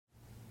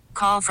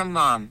Call from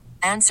mom.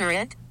 Answer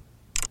it.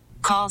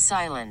 Call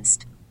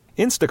silenced.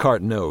 Instacart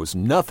knows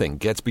nothing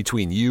gets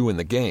between you and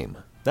the game.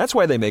 That's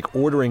why they make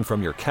ordering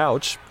from your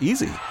couch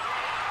easy.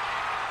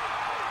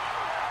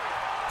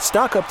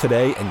 Stock up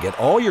today and get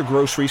all your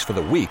groceries for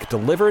the week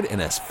delivered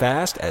in as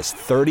fast as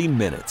 30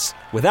 minutes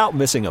without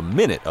missing a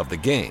minute of the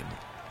game.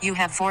 You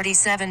have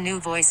 47 new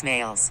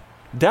voicemails.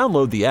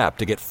 Download the app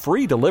to get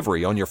free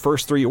delivery on your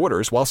first 3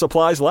 orders while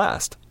supplies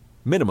last.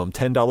 Minimum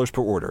 $10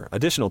 per order.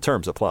 Additional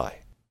terms apply.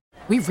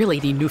 We really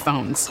need new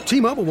phones.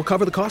 T-Mobile will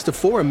cover the cost of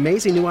 4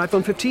 amazing new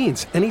iPhone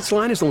 15s, and each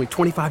line is only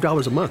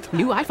 $25 a month.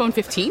 New iPhone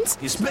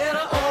 15s? It's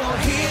better over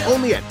here.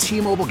 Only at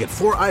T-Mobile, get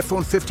 4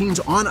 iPhone 15s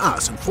on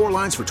us and 4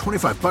 lines for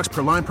 $25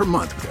 per line per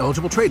month with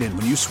eligible trade-in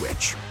when you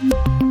switch.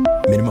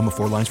 Minimum of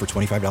 4 lines for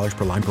 $25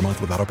 per line per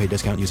month with autopay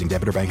discount using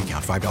debit or bank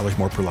account. $5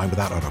 more per line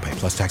without autopay,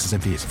 plus taxes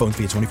and fees. Phone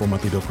fee at 24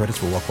 monthly bill credits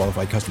for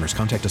well-qualified customers.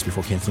 Contact us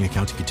before canceling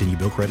account to continue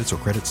bill credits or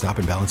credit stop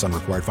and balance on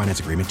required finance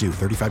agreement due.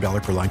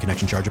 $35 per line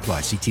connection charge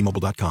applies. See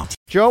T-Mobile.com.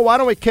 Joe, why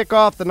don't we kick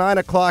off the 9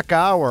 o'clock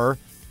hour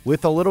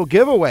with a little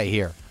giveaway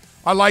here?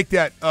 I like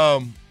that.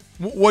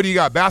 What do you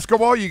got?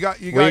 Basketball? We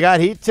got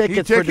Heat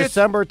tickets for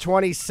December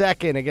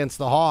 22nd against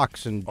the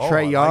Hawks and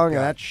Trae Young and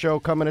that show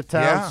coming to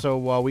town. Yeah.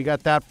 So we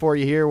got that for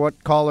you here.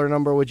 What caller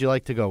number would you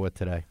like to go with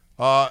today?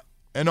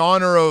 In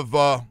honor of,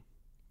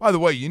 by the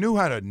way, you knew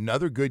had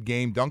another good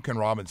game, Duncan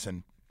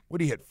Robinson. What,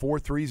 he hit 4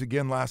 threes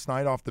again last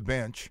night off the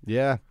bench.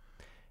 Yeah.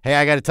 Hey,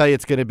 I got to tell you,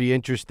 it's going to be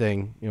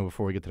interesting,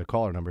 before we get to the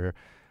caller number here.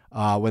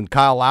 When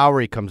Kyle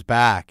Lowry comes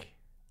back,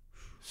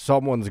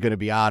 someone's going to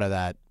be out of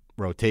that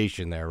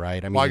rotation there,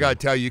 right? I got to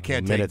tell you, you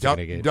can't take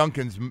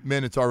Duncan's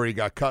minutes already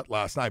got cut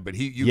last night, but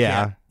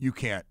you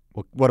can't.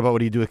 Well, what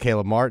do you do with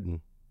Caleb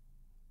Martin,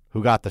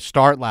 who got the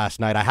start last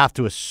night? I have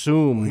to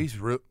assume he's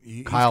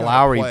Kyle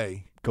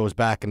Lowry goes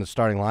back in the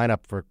starting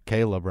lineup for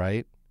Caleb,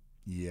 right?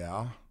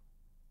 Yeah.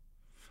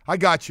 I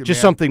got you, Just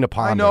man. Something to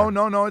ponder. I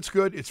know. No, it's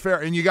good. It's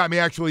fair. And you got me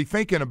actually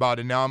thinking about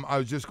it now. I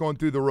was just going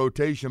through the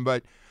rotation,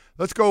 but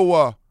let's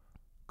go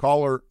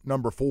caller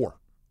number 4.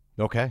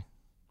 Okay.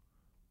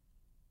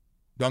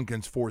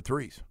 Duncan's 4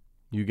 threes.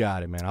 You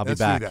got it, man. I'll Let's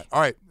be back. Do that.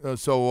 All right.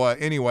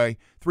 Anyway,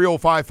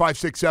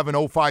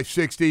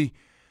 305-567-0560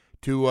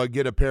 to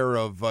get a pair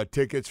of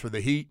tickets for the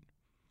Heat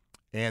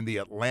and the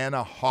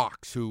Atlanta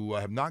Hawks, who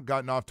have not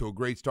gotten off to a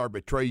great start,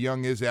 but Trae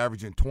Young is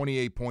averaging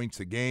 28 points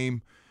a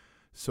game.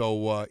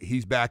 So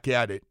he's back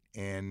at it,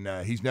 and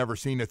he's never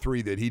seen a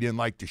 3 that he didn't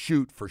like to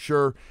shoot for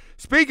sure.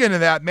 Speaking of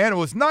that, man, it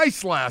was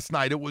nice last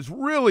night. It was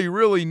really,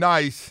 really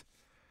nice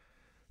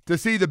to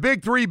see the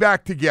big 3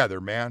 back together,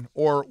 man,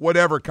 or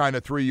whatever kind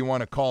of 3 you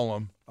want to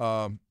call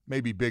them.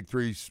 Maybe big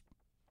 3's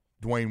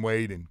Dwayne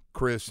Wade and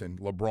Chris and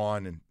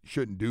LeBron, and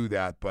shouldn't do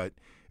that, but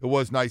it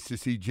was nice to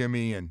see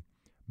Jimmy and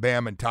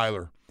Bam and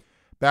Tyler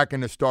back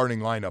in the starting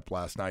lineup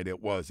last night.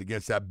 It was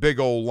against that big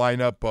old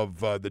lineup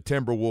of the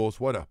Timberwolves.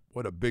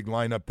 What a big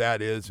lineup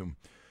that is, and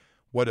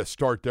what a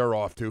start they're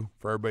off to.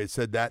 For everybody that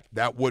said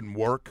that wouldn't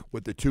work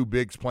with the 2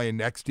 bigs playing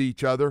next to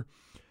each other.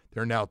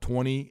 They're now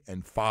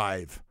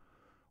 20-5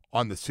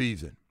 on the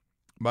season.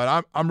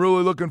 But I'm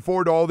really looking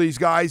forward to all these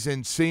guys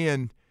and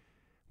seeing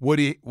what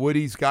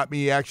he's got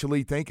me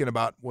actually thinking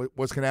about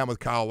what's going to happen with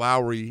Kyle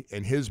Lowry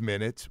and his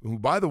minutes. Who,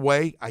 by the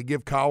way, I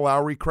give Kyle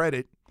Lowry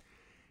credit.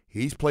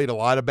 He's played a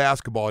lot of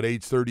basketball at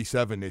age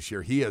 37 this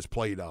year. He has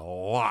played a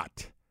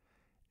lot.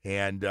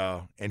 And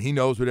he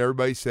knows what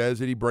everybody says,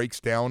 that he breaks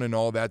down and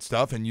all that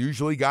stuff. And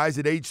usually guys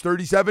at age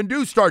 37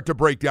 do start to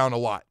break down a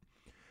lot.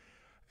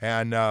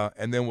 And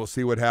then we'll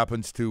see what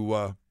happens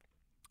to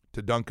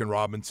Duncan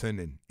Robinson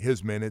and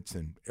his minutes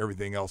and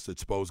everything else that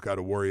Spo's got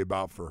to worry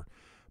about for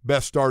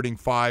best starting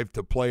 5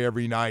 to play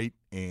every night.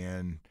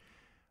 And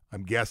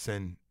I'm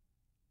guessing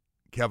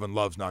Kevin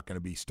Love's not going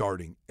to be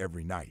starting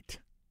every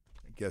night.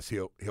 I guess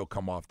he'll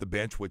come off the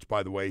bench, which,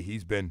 by the way,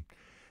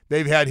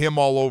 they've had him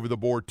all over the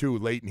board too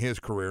late in his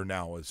career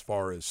now, as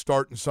far as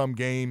starting some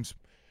games,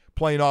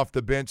 playing off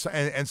the bench,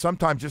 and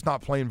sometimes just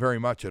not playing very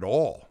much at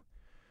all.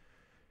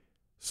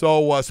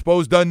 So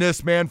Spo's done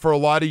this, man, for a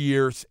lot of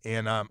years,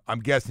 and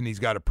I'm guessing he's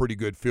got a pretty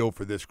good feel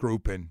for this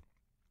group and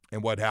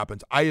what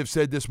happens. I have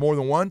said this more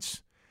than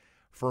once.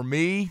 For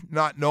me,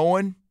 not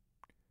knowing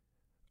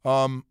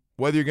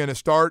whether you're going to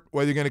start,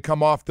 whether you're going to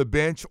come off the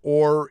bench,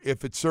 or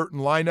if it's certain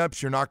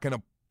lineups you're not going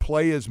to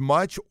play as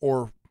much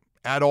or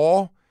at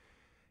all,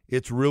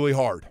 it's really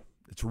hard.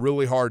 It's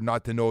really hard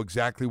not to know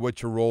exactly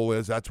what your role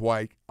is. That's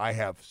why I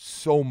have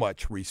so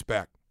much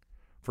respect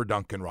for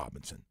Duncan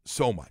Robinson,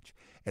 so much.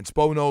 And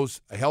Spo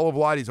knows a hell of a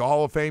lot. He's a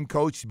Hall of Fame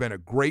coach. He's been a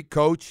great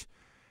coach,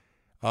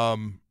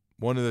 one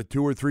of the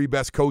 2 or 3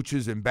 best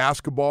coaches in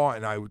basketball.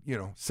 And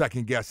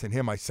second guessing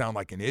him, I sound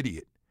like an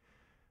idiot.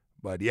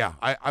 But, yeah,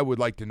 I would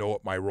like to know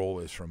what my role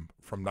is from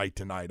night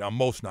to night. On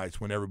most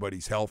nights when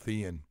everybody's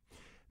healthy, and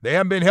they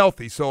haven't been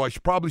healthy, so I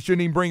probably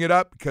shouldn't even bring it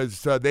up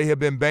because they have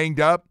been banged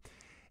up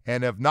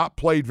and have not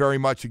played very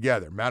much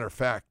together. Matter of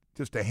fact,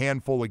 just a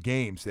handful of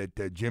games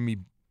that Jimmy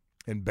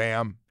and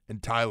Bam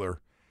and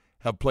Tyler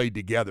have played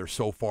together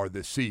so far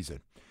this season.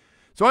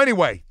 So,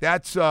 anyway,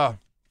 that's fun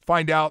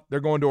find out they're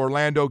going to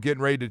Orlando,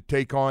 getting ready to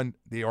take on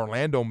the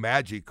Orlando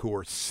Magic, who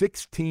are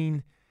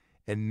 16-9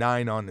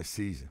 on the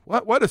season.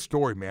 What a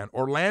story, man.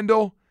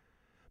 Orlando,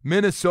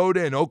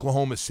 Minnesota, and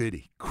Oklahoma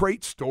City.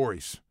 Great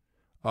stories.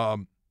 I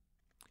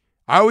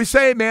always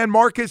say, man,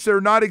 markets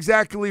are not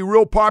exactly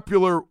real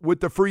popular with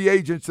the free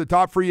agents. The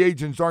top free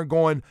agents aren't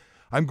going,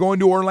 I'm going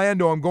to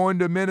Orlando, I'm going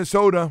to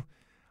Minnesota,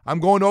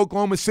 I'm going to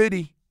Oklahoma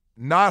City.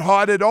 Not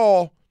hot at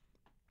all.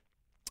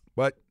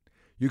 But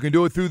you can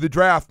do it through the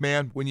draft,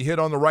 man, when you hit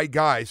on the right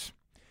guys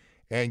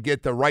and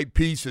get the right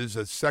pieces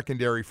as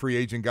secondary free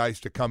agent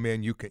guys to come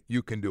in, you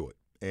can do it.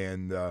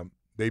 And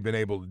they've been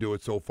able to do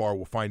it so far.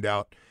 We'll find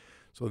out.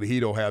 So the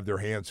Heat will have their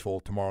hands full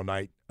tomorrow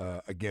night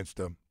against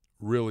them.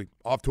 Really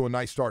off to a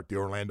nice start, the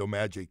Orlando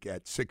Magic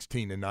at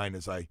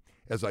 16-9,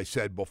 as I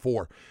said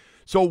before.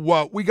 So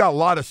we got a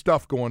lot of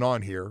stuff going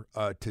on here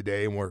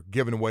today, and we're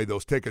giving away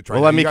those tickets right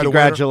now. Well, let me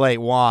congratulate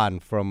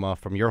Juan from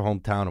your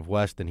hometown of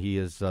Weston. He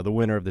is the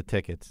winner of the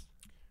tickets.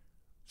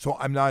 So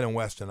I'm not in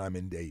Weston, I'm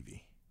in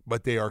Davie,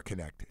 but they are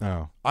connected.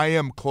 Oh. I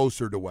am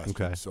closer to Weston,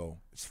 okay. So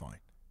it's fine.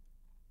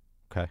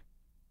 Okay.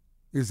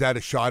 Is that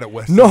a shot at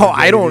Weston? No,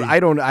 I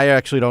don't. I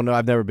actually don't know.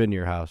 I've never been to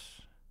your house.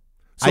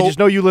 So, I just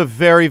know you live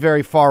very,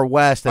 very far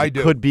west, and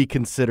it could be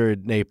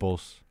considered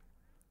Naples.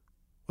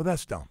 Well,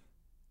 that's dumb.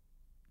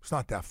 It's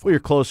not that far. Well, you're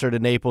closer to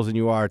Naples than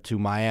you are to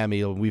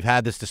Miami. We've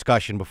had this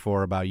discussion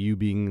before about you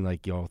being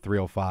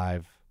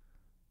 305.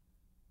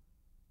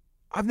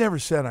 I've never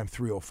said I'm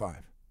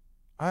 305.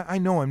 I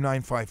know I'm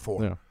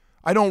 954. Yeah.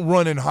 I don't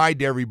run and hide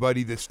to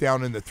everybody that's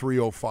down in the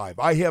 305.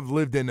 I have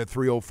lived in the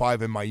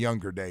 305 in my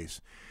younger days.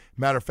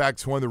 Matter of fact,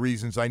 it's one of the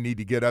reasons I need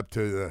to get up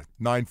to the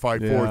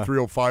 954. Yeah.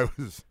 305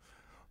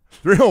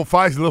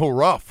 is a little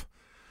rough.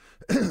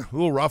 A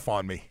little rough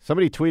on me.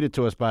 Somebody tweeted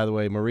to us, by the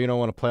way, Marino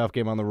won a playoff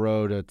game on the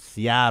road at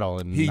Seattle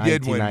in 1999. He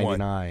did win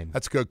one.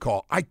 That's a good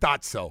call. I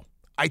thought so.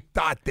 I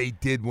thought they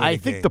did win a game. I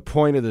think the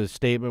point of the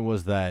statement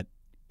was that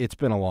it's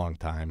been a long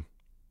time.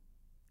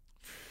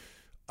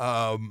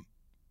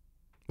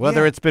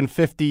 Whether it's been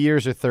 50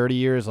 years or 30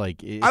 years, I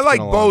like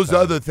Bo's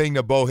other thing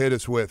that Bo hit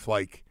us with,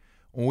 like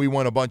when we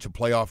won a bunch of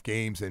playoff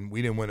games and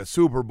we didn't win a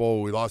Super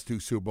Bowl, we lost 2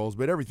 Super Bowls,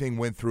 but everything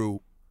went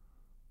through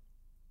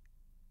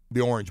the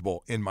Orange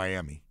Bowl in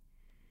Miami.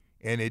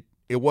 And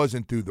it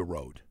wasn't through the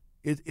road.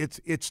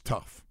 It's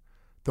tough.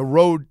 The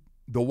road,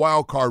 the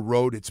wild card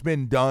road, it's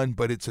been done,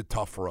 but it's a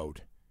tough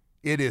road.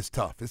 It is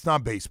tough. It's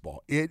not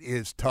baseball. It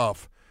is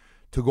tough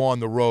to go on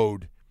the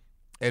road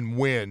and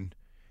win,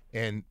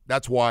 and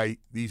that's why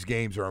these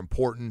games are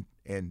important.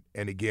 And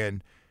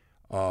again,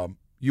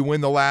 you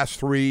win the last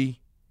 3,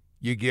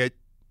 you get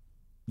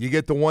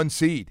the 1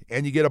 seed,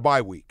 and you get a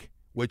bye week,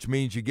 which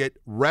means you get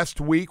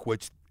rest week,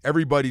 which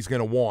everybody's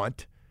going to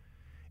want,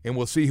 and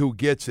we'll see who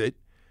gets it.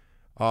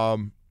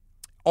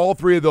 All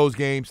 3 of those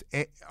games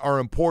are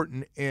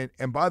important.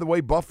 And by the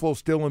way, Buffalo's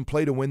still in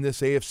play to win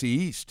this AFC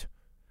East.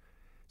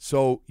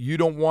 So you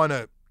don't want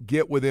to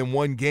get within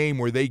 1 game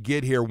where they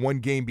get here 1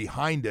 game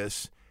behind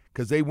us,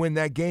 because they win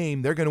that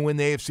game, they're going to win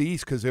the AFC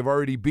East because they've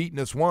already beaten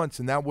us once,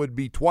 and that would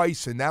be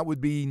twice, and that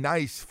would be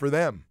nice for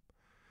them.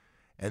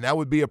 And that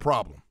would be a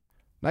problem.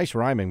 Nice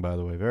rhyming, by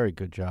the way. Very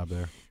good job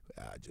there.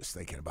 Just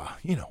thinking about,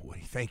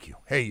 Woody, thank you.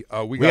 Hey,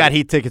 we got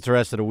Heat tickets the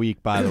rest of the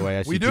week, by the way.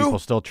 I see people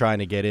still trying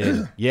to get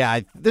in. Yeah,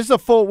 this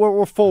is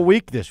we're full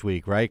week this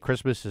week, right?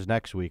 Christmas is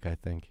next week, I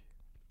think.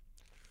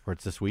 Or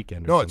it's this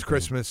weekend. No, it's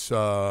Christmas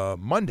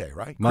Monday,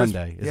 right?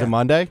 Monday. Is it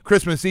Monday?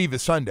 Christmas Eve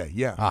is Sunday,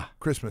 yeah.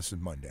 Christmas is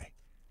Monday.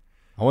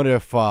 I wonder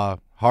if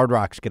Hard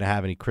Rock's going to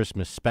have any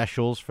Christmas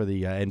specials for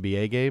the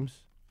NBA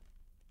games.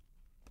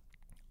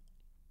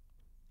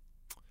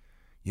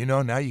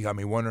 Now you got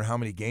me wondering how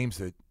many games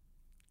that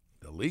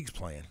the league's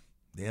playing,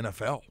 the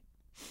NFL.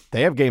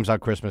 They have games on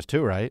Christmas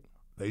too, right?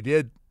 They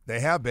did. They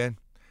have been.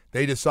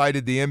 They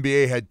decided the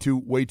NBA had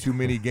way too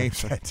many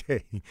games that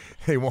day.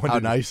 How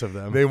nice of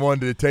them. They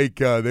wanted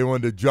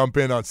to jump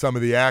in on some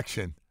of the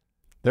action.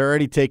 They're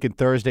already taking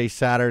Thursday,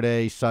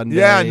 Saturday, Sunday.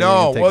 Yeah,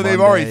 no. Well,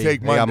 they've already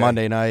taken Monday. They got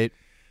Monday night.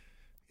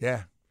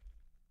 Yeah.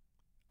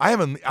 I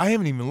haven't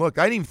even looked.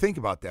 I didn't even think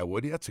about that,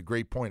 Woody. That's a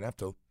great point. I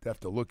have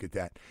to look at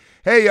that.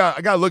 Hey,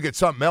 I got to look at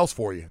something else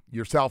for you.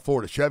 Your South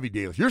Florida Chevy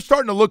dealers. You're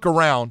starting to look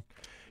around.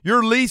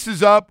 Your lease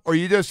is up, or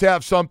you just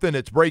have something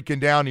that's breaking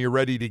down and you're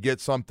ready to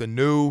get something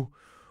new,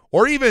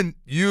 or even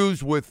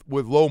used with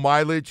low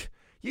mileage.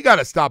 You got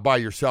to stop by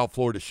your South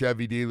Florida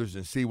Chevy dealers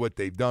and see what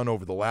they've done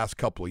over the last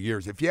couple of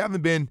years. If you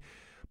haven't been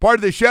part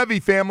of the Chevy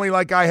family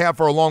like I have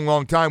for a long,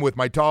 long time with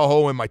my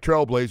Tahoe and my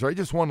Trailblazer, I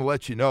just want to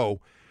let you know,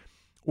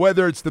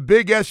 whether it's the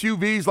big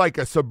SUVs like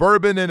a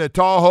Suburban and a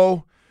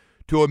Tahoe,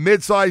 to a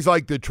midsize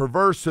like the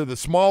Traverse, to the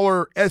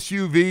smaller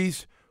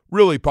SUVs,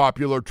 really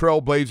popular,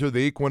 Trailblazer, the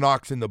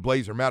Equinox, and the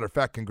Blazer. Matter of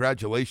fact,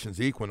 congratulations,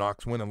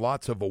 Equinox, winning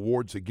lots of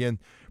awards again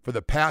for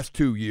the past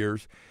 2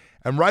 years.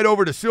 And right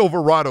over to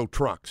Silverado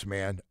trucks,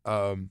 man.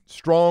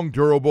 Strong,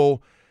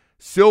 durable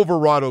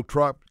Silverado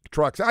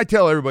trucks. I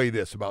tell everybody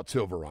this about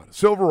Silverado.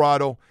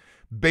 Silverado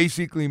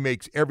basically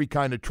makes every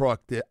kind of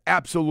truck that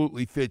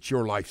absolutely fits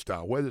your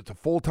lifestyle, whether it's a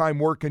full-time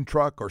working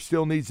truck or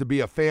still needs to be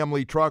a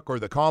family truck or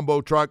the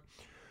combo truck.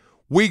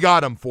 We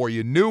got them for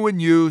you, new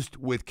and used,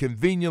 with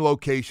convenient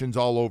locations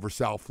all over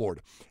South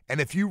Florida. And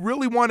if you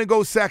really want to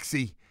go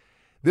sexy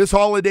this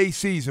holiday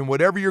season,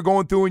 whatever you're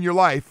going through in your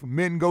life,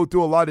 men go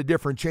through a lot of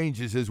different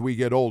changes as we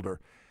get older.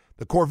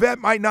 The Corvette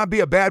might not be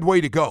a bad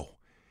way to go.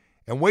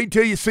 And wait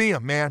till you see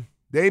them, man.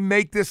 They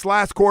make this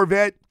last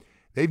Corvette.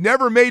 They've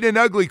never made an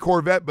ugly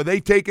Corvette, but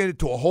they've taken it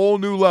to a whole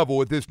new level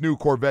with this new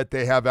Corvette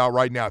they have out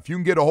right now. If you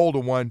can get a hold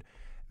of one,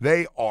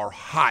 they are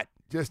hot.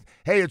 Just,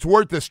 hey, it's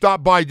worth to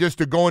stop by just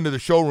to go into the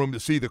showroom to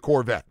see the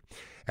Corvette.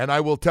 And I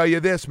will tell you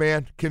this,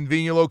 man,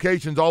 convenient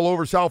locations all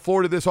over South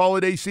Florida this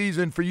holiday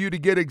season for you to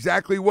get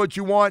exactly what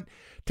you want.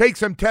 Take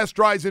some test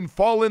drives and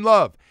fall in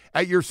love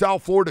at your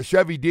South Florida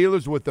Chevy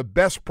dealers with the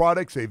best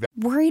products they've.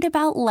 Worried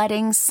about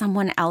letting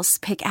someone else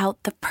pick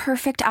out the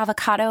perfect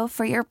avocado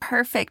for your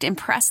perfect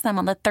impress them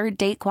on the third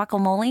date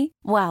guacamole?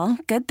 Well,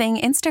 good thing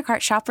Instacart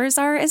shoppers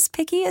are as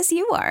picky as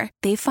you are.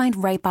 They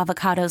find ripe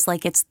avocados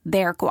like it's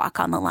their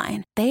guac on the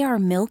line. They are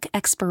milk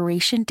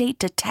expiration date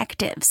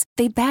detectives.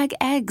 They bag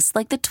eggs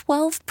like the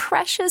 12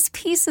 precious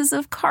pieces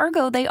of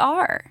cargo they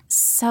are.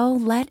 So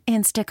let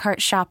Instacart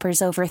shoppers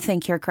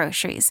overthink your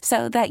groceries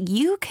so that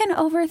you can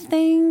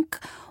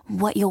overthink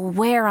what you'll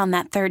wear on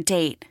that third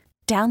date.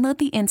 Download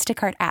the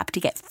Instacart app to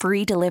get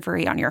free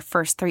delivery on your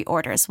first 3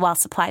 orders while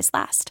supplies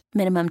last.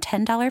 Minimum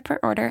 $10 per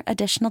order.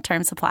 Additional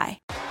terms apply.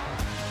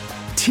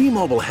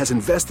 T-Mobile has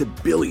invested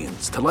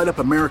billions to light up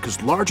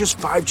America's largest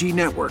 5G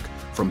network,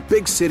 from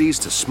big cities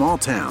to small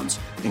towns,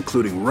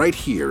 including right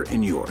here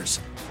in yours.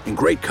 And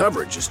great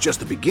coverage is just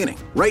the beginning.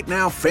 Right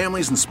now,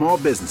 families and small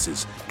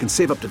businesses can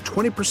save up to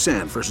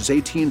 20% versus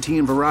AT&T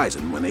and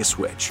Verizon when they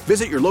switch.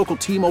 Visit your local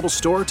T-Mobile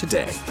store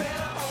today.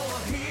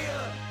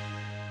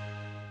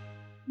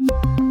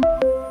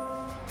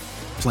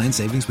 Plan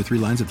savings with 3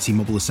 lines of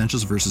T-Mobile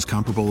Essentials versus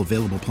comparable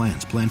available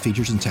plans. Plan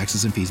features and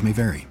taxes and fees may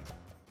vary.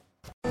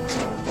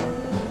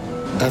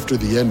 After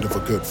the end of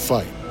a good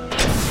fight,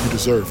 you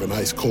deserve an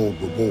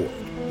ice-cold reward.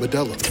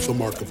 Modelo is the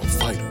mark of a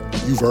fighter.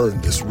 You've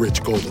earned this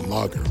rich golden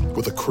lager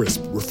with a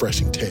crisp,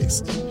 refreshing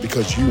taste.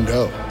 Because you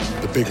know,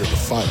 the bigger the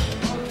fight,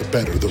 the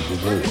better the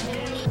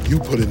reward. You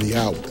put in the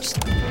hours,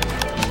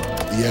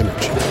 the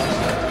energy,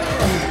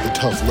 the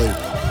tough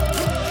labor.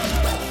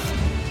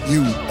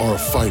 You are a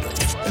fighter,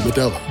 and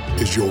Modelo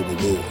is your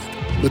reward.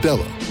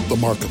 Modelo, the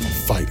mark of a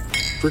fighter.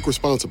 Drink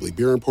responsibly.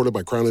 Beer imported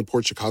by Crown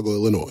Imports, Chicago,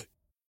 Illinois.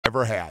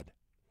 Ever had.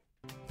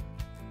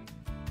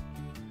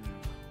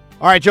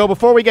 All right, Joe,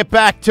 before we get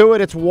back to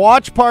it, it's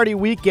watch party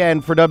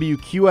weekend for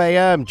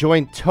WQAM.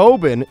 Join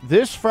Tobin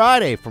this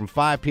Friday from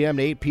 5 p.m.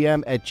 to 8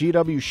 p.m. at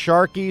GW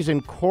Sharkies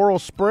in Coral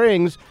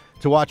Springs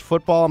to watch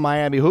football and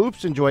Miami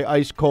hoops, enjoy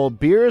ice-cold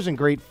beers and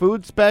great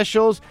food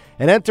specials,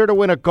 and enter to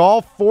win a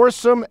golf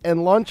foursome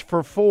and lunch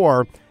for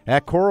 4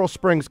 at Coral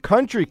Springs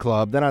Country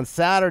Club. Then on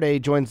Saturday,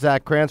 join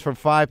Zach Krantz from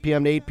 5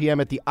 p.m. to 8 p.m.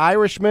 at the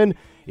Irishman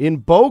in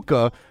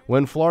Boca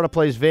when Florida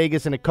plays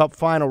Vegas in a Cup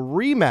final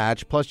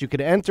rematch. Plus, you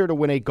can enter to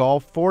win a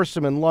golf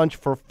foursome and lunch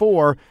for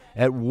 4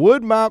 at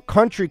Woodmount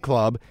Country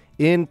Club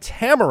in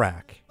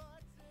Tamarack.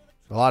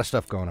 A lot of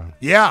stuff going on.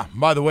 Yeah,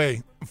 by the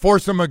way,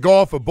 foursome of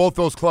golf at both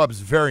those clubs,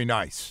 very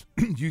nice.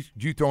 Did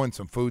you throw in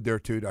some food there,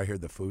 too? I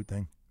heard the food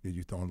thing. Did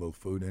you throw in a little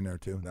food in there,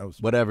 too? That was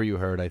whatever you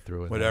heard, I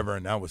threw in whatever, there.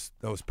 And that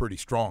was pretty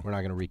strong. We're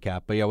not going to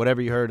recap. But, yeah,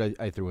 whatever you heard,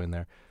 I threw in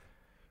there.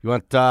 You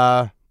want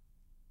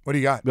what do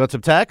you got? You want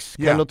some text?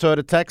 Yeah. Kendall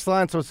Toyota text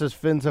line. So it says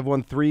Finns have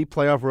won 3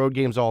 playoff road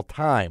games all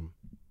time.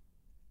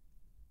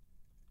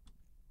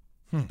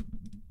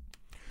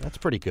 That's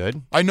pretty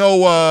good. I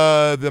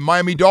know the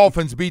Miami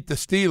Dolphins beat the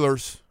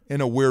Steelers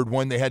in a weird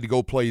one. They had to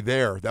go play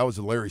there. That was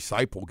a Larry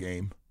Seipel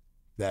game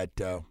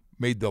that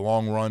made the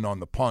long run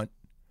on the punt.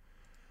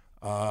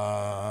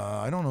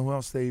 I don't know who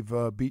else they've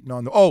beaten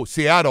on the –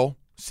 Seattle.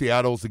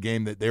 Seattle's the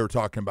game that they were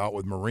talking about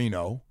with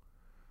Marino.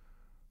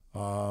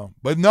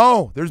 But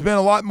no, there's been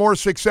a lot more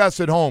success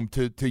at home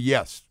to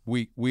yes,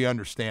 we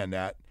understand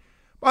that.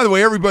 By the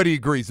way, everybody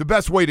agrees. The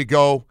best way to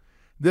go,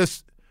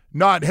 this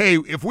not, hey,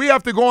 if we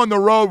have to go on the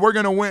road, we're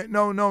going to win.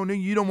 No,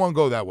 you don't want to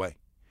go that way.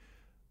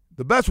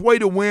 The best way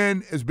to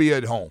win is be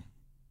at home.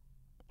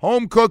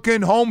 Home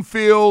cooking, home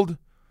field,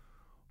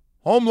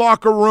 home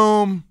locker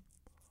room,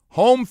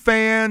 home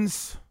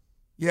fans.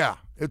 Yeah,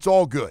 it's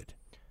all good.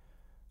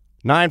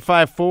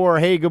 954,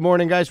 hey, good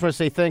morning, guys. I want to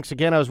say thanks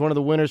again. I was one of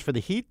the winners for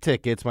the Heat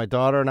tickets. My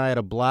daughter and I had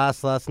a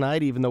blast last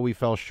night, even though we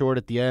fell short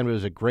at the end. It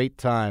was a great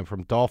time.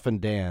 From Dolphin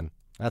Dan.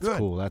 That's good.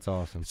 Cool. That's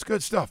awesome. It's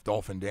good stuff,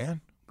 Dolphin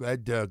Dan.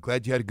 Glad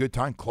you had a good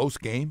time. Close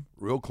game,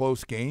 real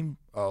close game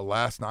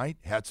last night.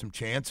 Had some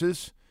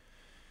chances.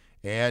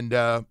 And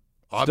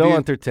still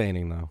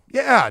entertaining, though.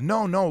 Yeah,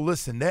 no,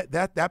 listen,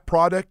 that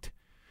product,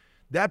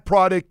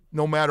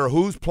 no matter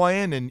who's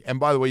playing, and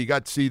by the way, you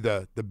got to see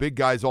the big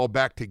guys all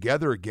back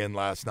together again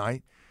last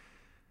night.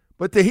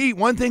 But the Heat,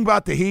 one thing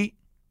about the Heat,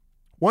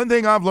 one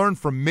thing I've learned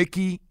from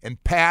Mickey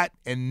and Pat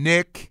and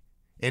Nick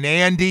and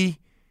Andy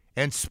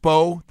and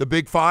Spo, the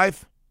Big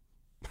Five.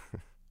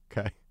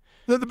 Okay.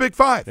 They're the Big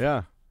Five.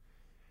 Yeah.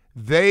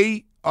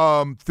 They,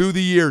 through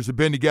the years, have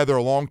been together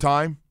a long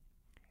time,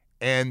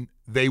 and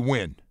they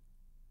win.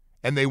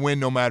 And they win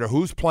no matter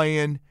who's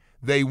playing.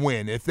 They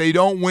win. If they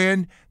don't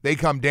win, they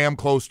come damn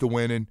close to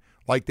winning,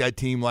 like that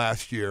team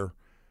last year.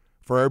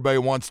 For everybody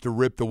who wants to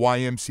rip the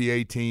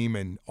YMCA team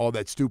and all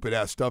that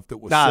stupid-ass stuff that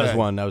was said. That was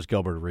one. That was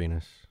Gilbert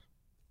Arenas.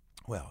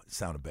 Well, it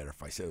sounded better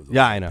if I said it was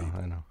Yeah, I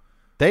know.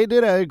 They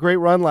did a great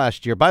run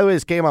last year. By the way,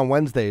 this game on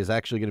Wednesday is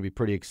actually going to be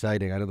pretty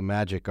exciting. I know the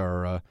Magic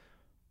are a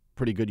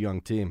pretty good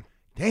young team.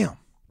 Damn.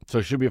 So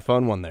it should be a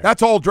fun one there.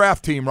 That's all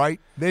draft team, right?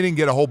 They didn't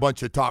get a whole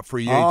bunch of top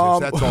free agents.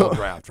 That's all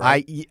draft,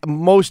 right?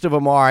 Most of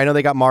them are. I know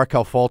they got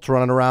Markelle Fultz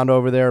running around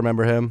over there.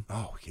 Remember him?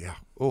 Oh, yeah.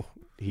 Oh,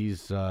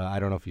 he's. I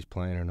don't know if he's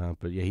playing or not,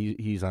 but yeah,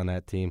 he's on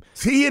that team.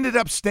 So he ended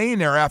up staying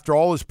there after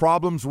all his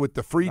problems with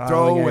the free throw. I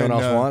don't think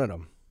anyone else wanted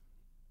him.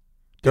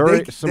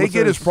 Did they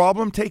get his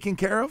problem taken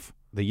care of?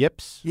 The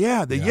Yips?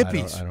 Yeah, the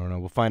Yippies. I don't know.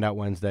 We'll find out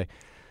Wednesday.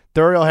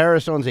 Duriel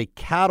Harris owns a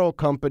cattle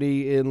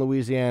company in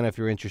Louisiana, if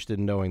you're interested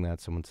in knowing that,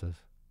 someone says.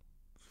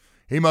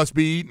 He must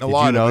be eating a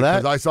lot of it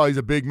because I saw he's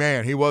a big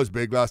man. He was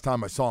big last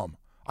time I saw him.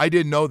 I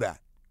didn't know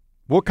that.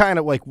 What kind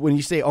of, like, when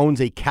you say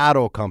owns a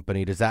cattle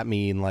company, does that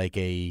mean like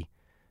a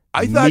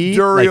I thought meat,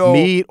 Duriel, like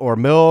meat or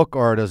milk,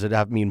 or does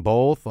it mean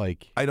both?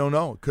 Like, I don't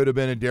know. It could have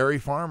been a dairy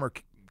farm or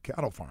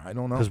cattle farm. I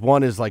don't know. Because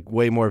one is like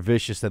way more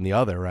vicious than the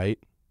other, right?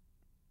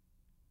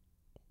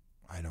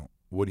 I don't.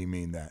 What do you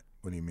mean that?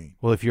 What do you mean?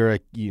 Well, if you're a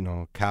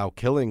cow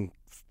killing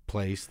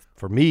place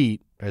for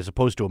meat as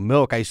opposed to a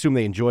milk, I assume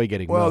they enjoy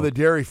getting milk. Well, the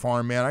dairy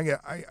farm, man.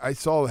 I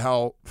saw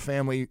how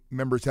family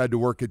members had to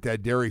work at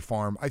that dairy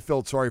farm. I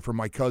felt sorry for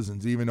my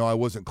cousins, even though I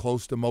wasn't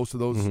close to most of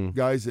those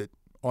guys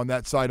on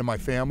that side of my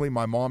family,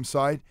 my mom's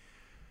side.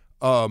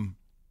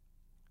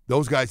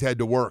 Those guys had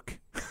to work.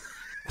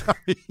 I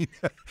mean,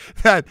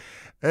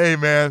 hey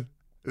man,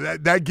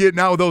 that getting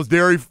out with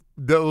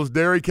those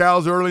dairy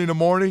cows early in the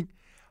morning.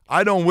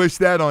 I don't wish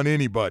that on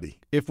anybody.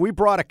 If we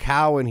brought a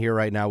cow in here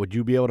right now, would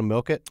you be able to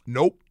milk it?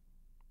 Nope.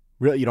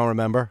 Really? You don't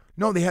remember?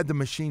 No, they had the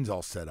machines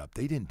all set up.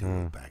 They didn't do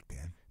it back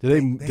then.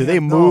 Do they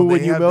moo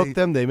when you milk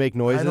them? They make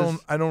noises?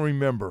 I don't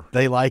remember.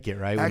 They like it,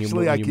 right?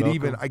 Actually,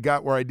 I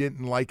got where I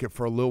didn't like it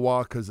for a little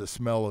while because the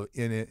smell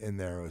in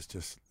there was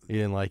just. You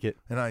didn't like it?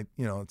 And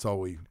it's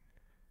all it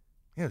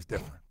was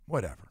different.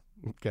 Whatever.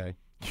 Okay.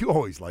 You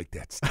always like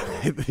that stuff. Yeah.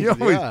 I think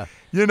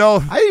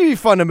it'd be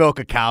fun to milk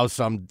a cow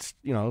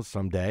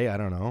someday. I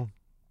don't know.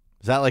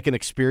 Is that like an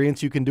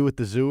experience you can do at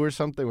the zoo or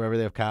something, wherever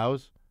they have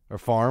cows or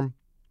farm?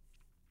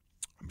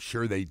 I'm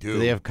sure they do. Do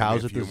they have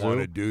cows at the zoo? If you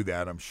want to do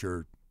that, I'm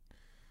sure.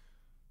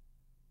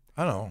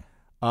 I don't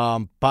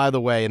know. By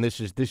the way, and this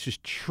is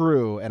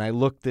true, and I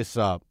looked this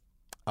up.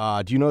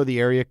 Do you know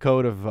the area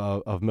code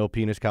of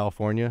Milpitas,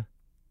 California?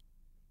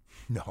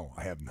 No,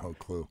 I have no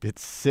clue.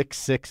 It's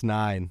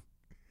 669.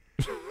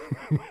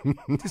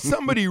 Did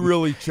somebody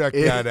really check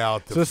that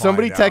out? So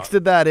somebody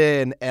texted that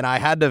in, and I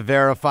had to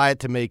verify it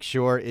to make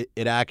sure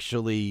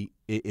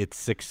it's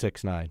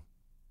 669.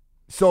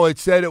 So it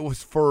said it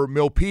was for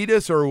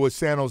Milpitas or it was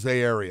San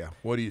Jose area?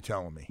 What are you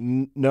telling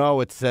me? No,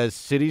 it says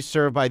cities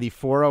served by the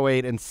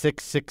 408 and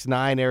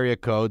 669 area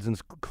codes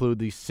include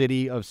the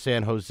city of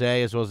San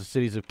Jose as well as the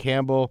cities of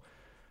Campbell,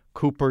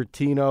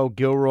 Cupertino,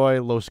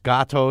 Gilroy, Los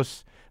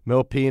Gatos,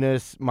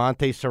 Milpitas,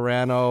 Monte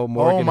Serrano,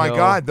 Morgan Oh, my Hill.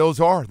 God.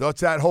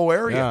 That's that whole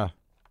area. Yeah,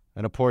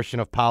 and a portion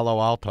of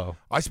Palo Alto.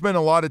 I spent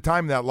a lot of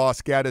time in that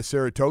Los Gatos,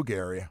 Saratoga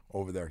area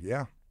over there.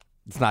 Yeah.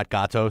 It's not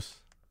Gatos?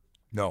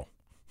 No.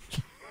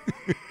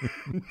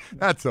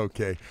 That's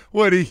okay.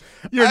 Woody,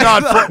 you're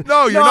not from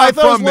not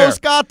from there. Los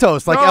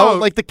Gatos,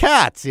 like the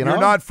cats, You're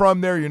not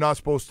from there. You're not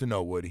supposed to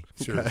know, Woody.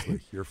 Seriously,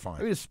 Okay. You're fine.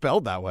 I mean, it's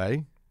spelled that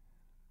way.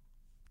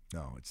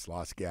 No, it's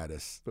Los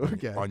Gatos.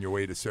 Okay. On your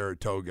way to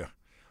Saratoga.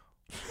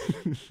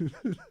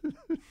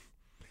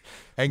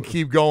 And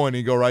keep going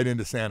and go right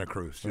into Santa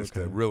Cruz just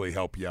to really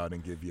help you out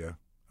and give you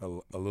a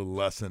little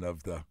lesson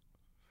of the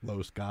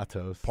Los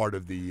Gatos. Part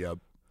of the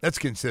that's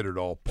considered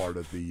all part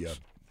of the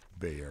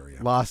Bay Area.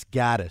 Los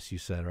Gatos, you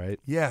said, right?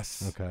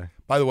 Yes. Okay.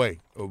 By the way,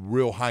 a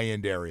real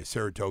high-end area.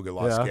 Saratoga,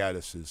 Los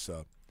Gatos is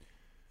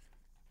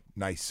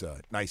nice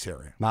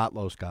area. Not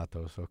Los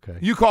Gatos, okay.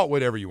 You call it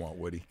whatever you want,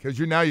 Woody, because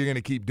you're going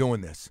to keep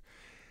doing this.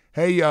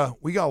 Hey,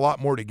 we got a lot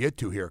more to get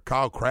to here.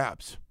 Kyle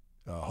Krabs,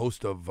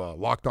 host of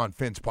Locked On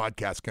Fins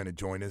podcast, going to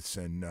join us,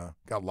 and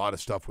got a lot of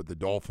stuff with the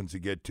Dolphins to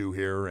get to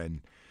here.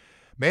 And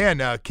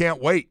man,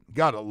 can't wait.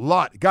 Got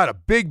a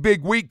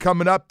big week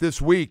coming up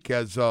this week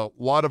as a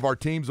lot of our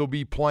teams will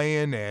be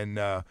playing, and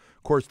of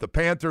course the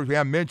Panthers. We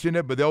haven't mentioned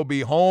it, but they'll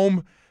be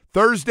home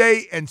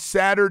Thursday and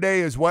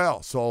Saturday as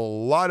well. So a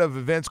lot of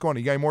events going on.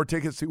 You got any more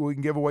tickets we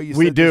can give away?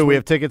 We do. We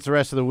have tickets the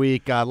rest of the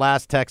week.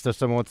 Last text of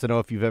someone wants to know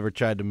if you've ever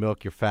tried to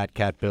milk your fat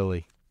cat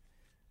Billy.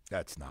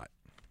 That's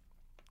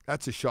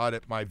a shot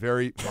at my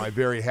very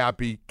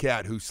happy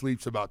cat who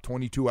sleeps about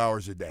 22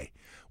 hours a day.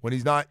 When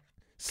he's not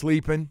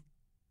sleeping,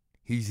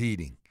 he's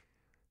eating.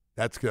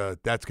 That's gonna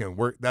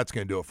work. That's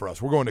gonna do it for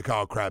us. We're going to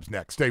Kyle Krabs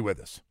next. Stay with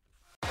us.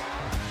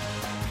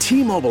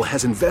 T-Mobile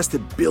has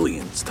invested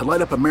billions to light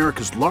up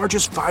America's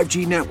largest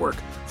 5G network,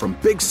 from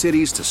big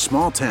cities to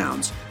small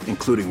towns,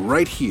 including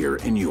right here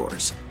in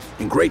yours.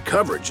 And great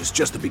coverage is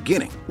just the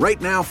beginning. Right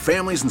now,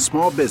 families and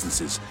small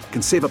businesses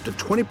can save up to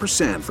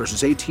 20%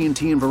 versus AT&T and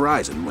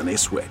Verizon when they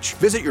switch.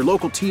 Visit your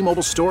local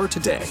T-Mobile store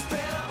today.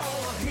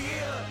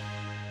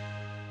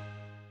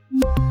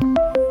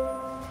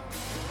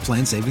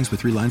 Plan savings with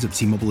 3 lines of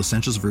T-Mobile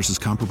Essentials versus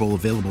comparable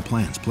available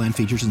plans. Plan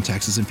features and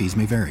taxes and fees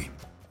may vary.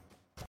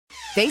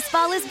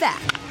 Baseball is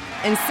back,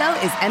 and so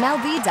is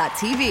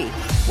MLB.tv.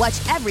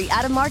 Watch every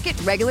out-of-market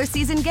regular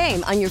season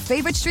game on your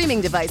favorite streaming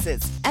devices,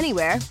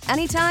 anywhere,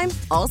 anytime,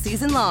 all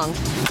season long.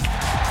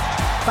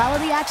 Follow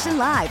the action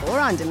live or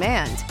on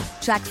demand.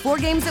 Track 4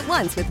 games at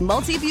once with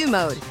multi-view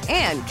mode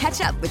and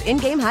catch up with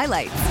in-game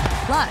highlights.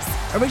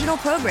 Plus, original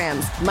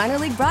programs, minor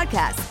league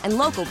broadcasts, and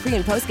local pre-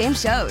 and post-game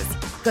shows.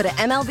 Go to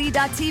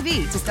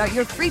MLB.tv to start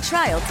your free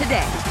trial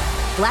today.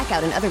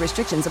 Blackout and other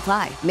restrictions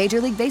apply.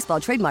 Major League Baseball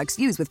trademarks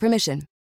used with permission.